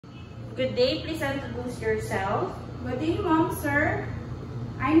Good day, please introduce yourself. Good day, Mom, sir.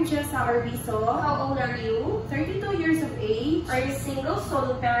 I'm Jessa Arbizo. How old are you? 32 years of age. Are you single,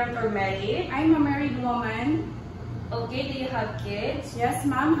 solo parent, or married? I'm a married woman. Okay, do you have kids? Yes,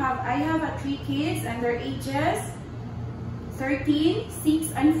 Mom. I have 3 kids and their ages 13,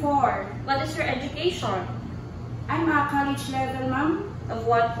 6, and 4. What is your education? I'm a college level, Mom. Of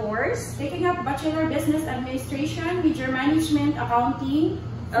what course? Taking up Bachelor Business Administration, Major Management Accounting,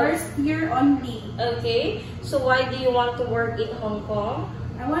 first year only. Okay, so why do you want to work in Hong Kong?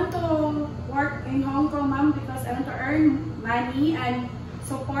 I want to work in Hong Kong, Mom, because I want to earn money and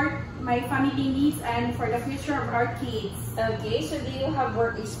support my family needs and for the future of our kids. Okay, so do you have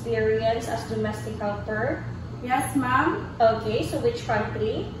work experience as domestic helper? Yes, Mom. Okay, so which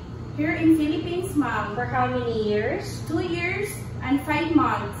country? Here in Philippines, Mom. For how many years? 2 years and 5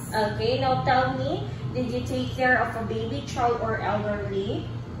 months. Okay, now tell me, did you take care of a baby, child, or elderly?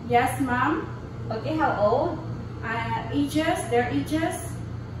 Yes, Mom. Okay, how old? Their ages,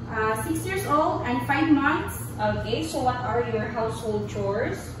 6 years old and 5 months. Okay, so what are your household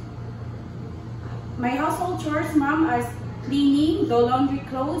chores? My household chores, Mom, is cleaning, do laundry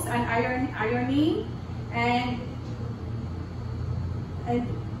clothes, and ironing, and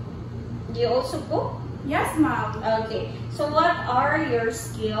Do you also cook? yes, Mom. Okay, so what are your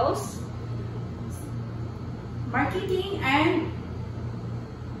skills? Marketing and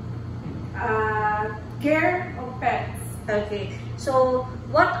care of pets. Okay, so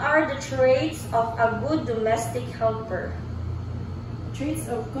what are the traits of a good domestic helper? Traits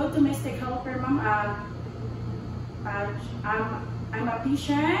of good domestic helper, Mom. I'm a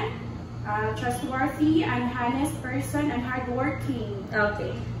patient, trustworthy, and honest person, and hardworking.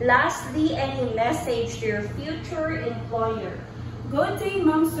 Okay, lastly, any message to your future employer? Good day,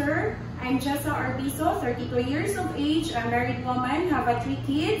 Mom, sir. I'm Jessa Arbizo, 32 years of age, a married woman, have 3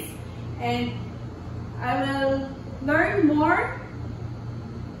 kids, and I will learn more.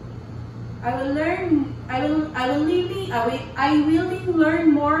 I will learn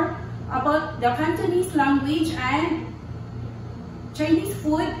more about the Cantonese language and Chinese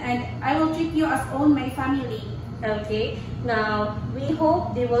food, and I will treat you as own my family. Okay, now we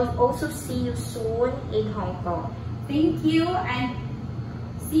hope they will also see you soon in Hong Kong. Thank you, and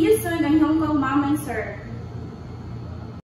see you soon in Hong Kong, Mom and Sir.